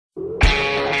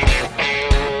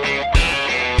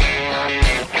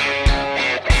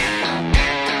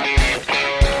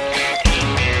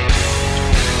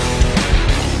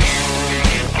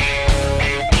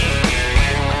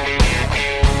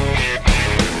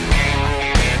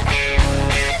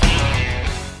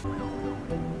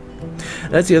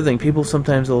That's the other thing. People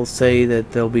sometimes will say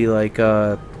that they'll be like,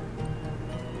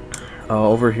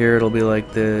 over here it'll be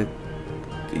like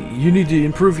you need to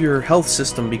improve your health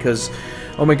system because,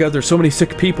 oh my god, there's so many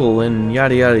sick people and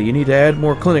yada yada. You need to add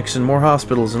more clinics and more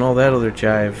hospitals and all that other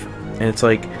jive. And it's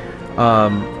like,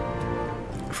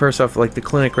 first off, like the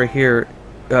clinic right here,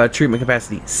 treatment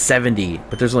capacity 70,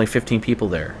 but there's only 15 people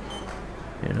there.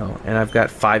 You know, and I've got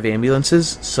 5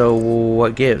 ambulances, so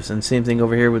what gives? And same thing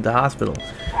over here with the hospital.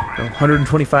 You know,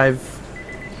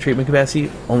 125 treatment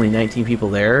capacity, only 19 people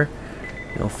there.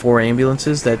 You know, 4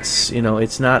 ambulances. That's, you know,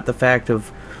 it's not the fact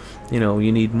of, you know,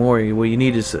 you need more. What you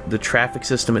need is the traffic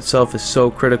system itself is so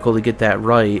critical to get that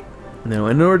right. You know,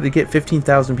 in order to get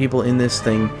 15,000 people in this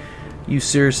thing, you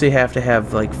seriously have to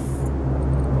have like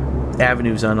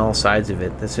avenues on all sides of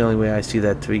it. That's the only way I see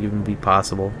that to even be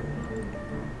possible.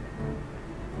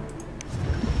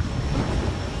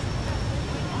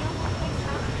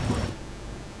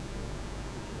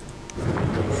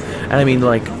 And I mean,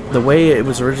 like, the way it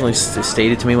was originally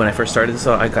stated to me when I first started this,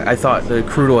 I thought the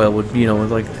crude oil would, you know,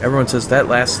 like, everyone says that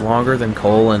lasts longer than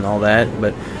coal and all that,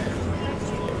 but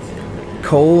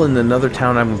coal in another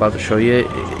town I'm about to show you,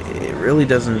 it really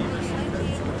doesn't,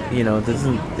 you know,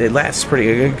 it lasts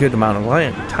a good amount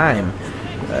of time.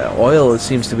 Oil, it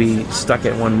seems to be stuck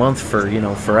at 1 month for, you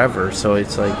know, forever, so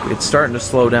it's like, it's starting to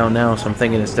slow down now, so I'm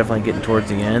thinking it's definitely getting towards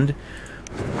the end.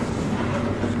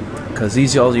 Because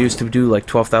these all used to do like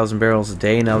 12,000 barrels a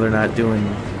day. Now they're not doing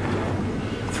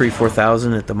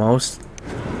 3,000-4,000 at the most.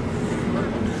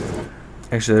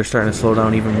 Actually, they're starting to slow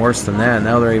down even worse than that.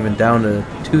 Now they're even down to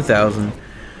 2,000.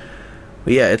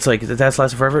 But yeah, it's like that's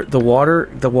lasting forever. The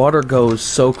water goes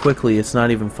so quickly. It's not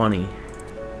even funny.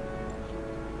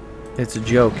 It's a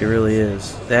joke. It really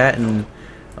is. That and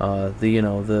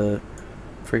the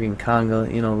friggin'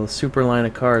 Conga. You know, the super line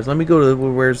of cars. Let me go to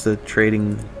where's the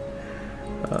trading.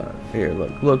 Here,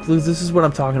 look, this is what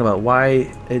I'm talking about.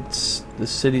 Why the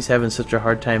city's having such a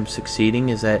hard time succeeding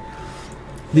is that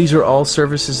these are all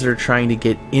services that are trying to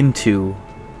get into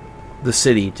the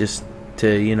city just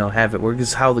to, you know, have it work. This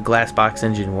is how the glass box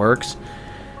engine works,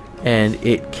 and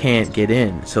it can't get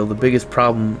in. So the biggest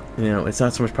problem, you know, it's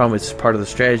not so much problem, it's part of the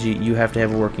strategy. You have to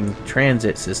have a working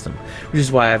transit system, which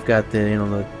is why I've got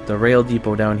the rail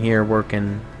depot down here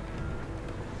working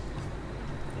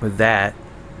with that.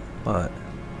 But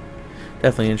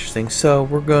definitely interesting. So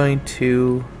we're going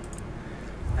to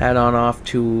head on off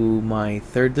to my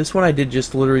third. This one I did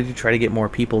just literally to try to get more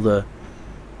people to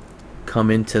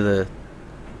come into the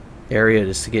area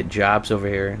just to get jobs over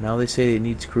here. Now they say it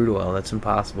needs crude oil. That's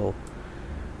impossible.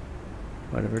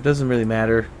 Whatever. It doesn't really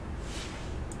matter.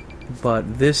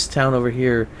 But this town over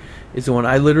here is the one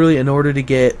I literally, in order to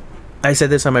get, I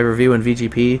said this on my review in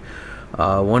VGP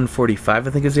 145, I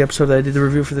think is the episode that I did the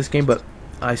review for this game, but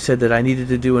I said that I needed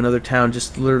to do another town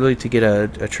just literally to get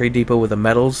a trade depot with a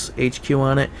metals HQ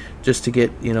on it, just to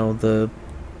get, you know, the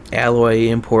alloy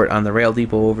import on the rail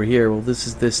depot over here. Well, this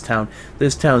is this town.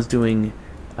 This town's doing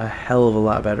a hell of a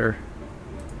lot better.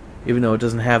 Even though it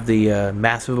doesn't have the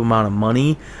massive amount of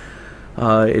money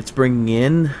it's bringing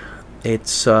in,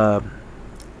 it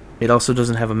also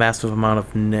doesn't have a massive amount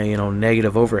of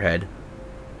negative overhead.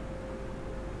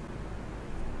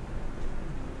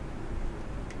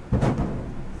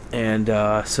 And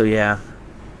so yeah,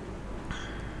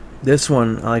 this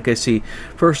one, like I see,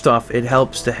 first off, it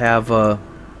helps to have a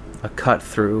cut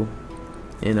through.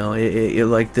 You know, it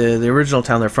like the original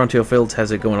town there, Frontier Fields,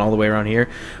 has it going all the way around here.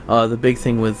 The big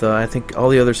thing with I think all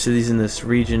the other cities in this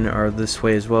region are this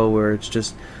way as well, where it's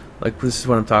just like, this is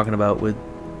what I'm talking about, with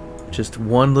just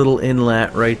one little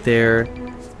inlet right there,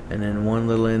 and then one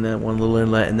little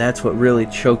inlet, and that's what really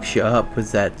chokes you up,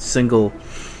 with that single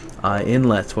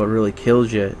inlet's what really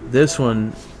kills you. This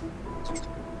one,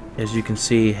 as you can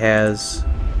see, has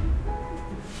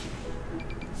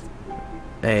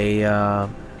a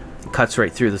cuts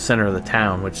right through the center of the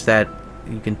town, which that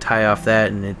you can tie off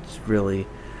that, and it really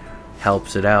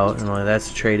helps it out. And that's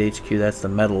the trade HQ. That's the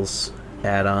metals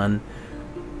add-on,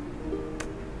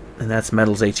 and that's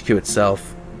metals HQ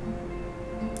itself.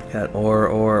 Got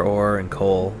ore, and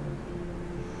coal.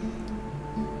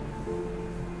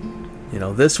 You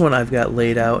know, this one I've got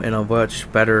laid out in a much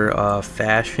better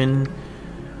fashion.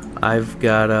 I've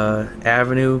got a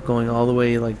avenue going all the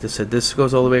way, like I said, this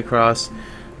goes all the way across.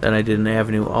 Then I did an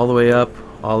avenue all the way up,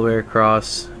 all the way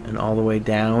across, and all the way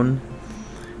down.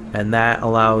 And that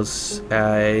allows,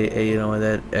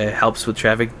 that helps with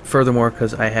traffic. Furthermore,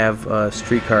 because I have a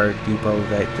streetcar depot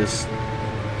that just...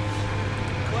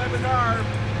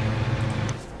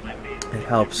 It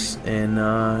helps. And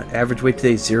average wait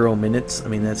today is 0 minutes. I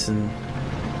mean, it's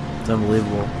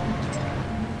unbelievable.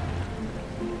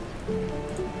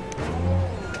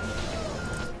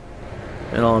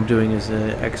 and all I'm doing is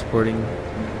exporting.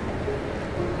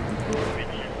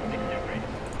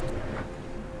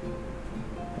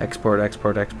 Export,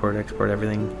 export, export, export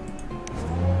everything.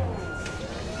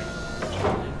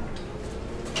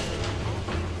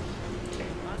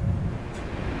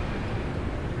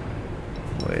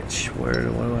 What do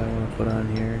I want to put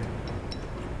on here?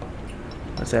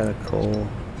 Let's add a coal.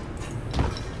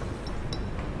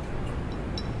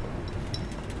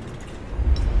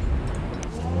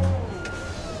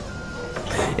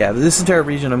 Yeah, this entire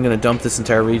region, I'm going to dump this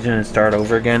entire region and start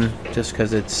over again, just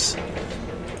because it's,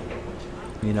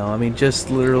 you know, I mean,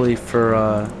 just literally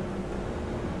for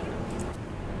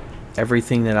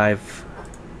everything that I've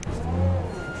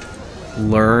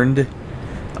learned,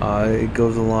 it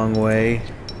goes a long way.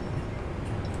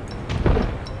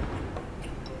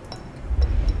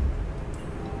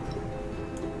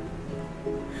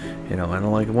 You know,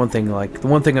 and like the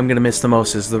one thing I'm gonna miss the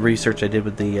most is the research I did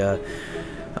with the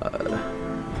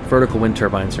vertical wind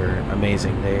turbines. Are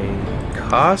amazing. They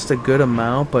cost a good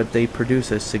amount, but they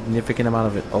produce a significant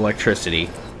amount of electricity.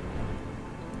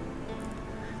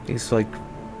 It's like,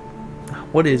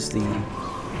 what is the?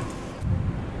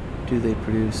 Do they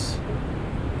produce?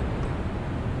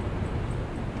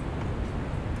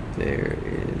 There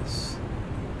is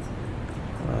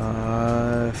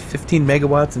 15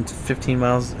 megawatts and 15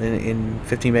 miles in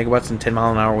 15 megawatts and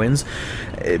 10-mile-an-hour winds.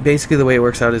 Basically, the way it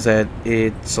works out is that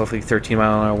it's roughly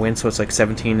 13-mile-an-hour wind, so it's like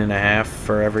 17 and a half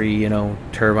for every, you know,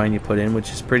 turbine you put in,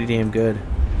 which is pretty damn good.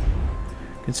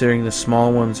 Considering the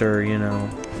small ones are, you know,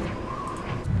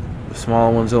 the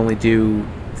small ones only do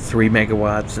 3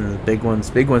 megawatts, and the big ones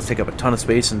take up a ton of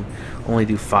space and only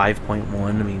do 5.1.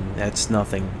 I mean, that's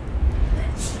nothing.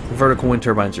 Vertical wind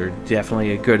turbines are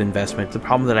definitely a good investment. The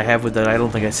problem that I have with that, I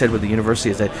don't think I said with the university,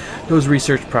 is that those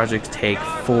research projects take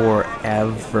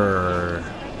forever.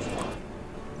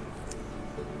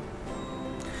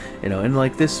 You know, and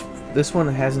like this one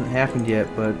hasn't happened yet,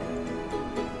 but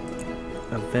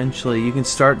eventually you can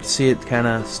start to see it kind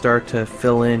of start to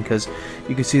fill in, because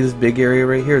you can see this big area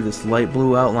right here, this light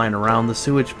blue outline around the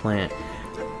sewage plant.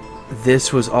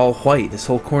 This was all white. This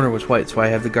whole corner was white. That's why I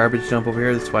have the garbage dump over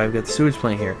here. That's why I've got the sewage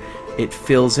plant here. It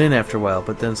fills in after a while,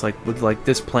 but then it's like with like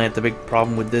this plant, the big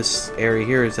problem with this area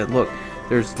here is that, look,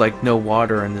 there's like no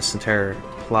water in this entire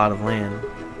plot of land,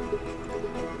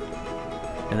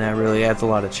 and that really adds a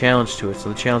lot of challenge to it. So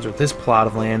the challenge with this plot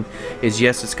of land is,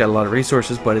 yes, it's got a lot of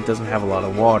resources, but it doesn't have a lot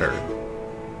of water.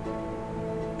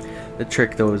 The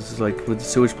trick, though, is like with the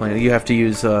sewage plant, you have to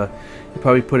use you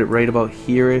probably put it right about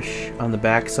here-ish on the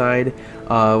backside.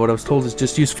 What I was told is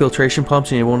just use filtration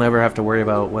pumps, and you won't ever have to worry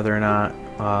about whether or not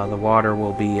the water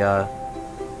will be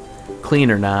clean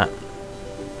or not.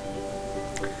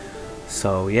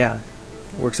 So yeah,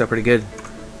 works out pretty good.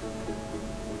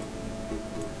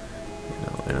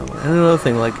 You know. And another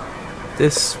thing, like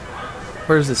this,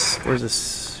 where's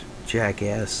this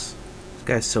jackass? This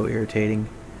guy's so irritating.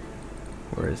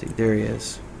 Where is he? There he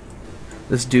is.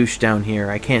 This douche down here,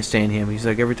 I can't stand him. He's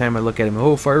like, every time I look at him,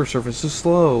 oh, fire service is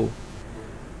slow.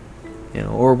 You know,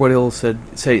 or what he'll say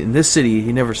in this city,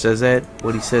 he never says that.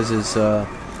 What he says is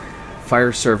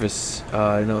fire service,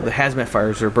 you know, the hazmat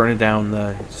fires are burning down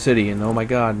the city, and oh my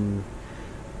god, and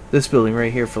this building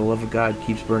right here, for the love of God,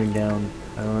 keeps burning down.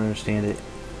 I don't understand it.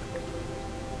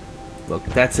 Look,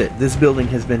 that's it. This building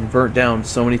has been burnt down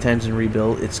so many times and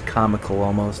rebuilt, it's comical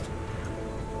almost.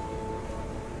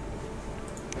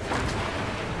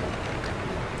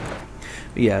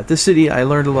 But yeah, this city, I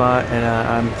learned a lot, and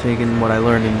I'm taking what I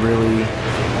learned and really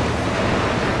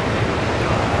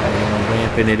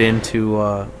ramping it into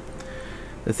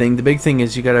the thing. The big thing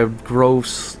is you gotta grow.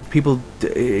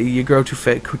 You grow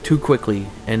too quickly,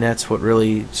 and that's what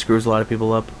really screws a lot of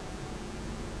people up.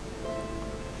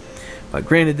 But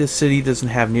granted, this city doesn't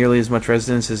have nearly as much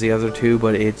residents as the other two,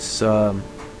 but it's I'd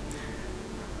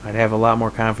have a lot more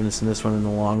confidence in this one in the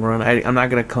long run. I'm not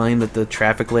gonna claim that the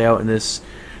traffic layout in this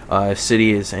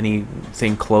city is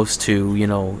anything close to, you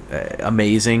know,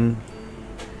 amazing.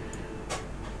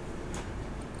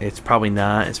 It's probably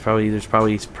not. There's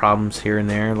probably problems here and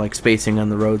there, like spacing on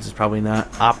the roads is probably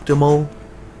not optimal.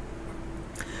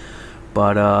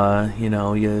 But you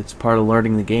know, it's part of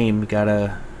learning the game. You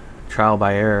gotta trial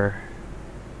by error.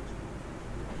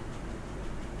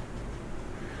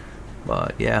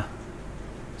 But yeah.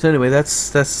 So anyway, that's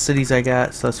the cities I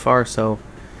got thus far. So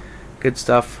good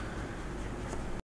stuff.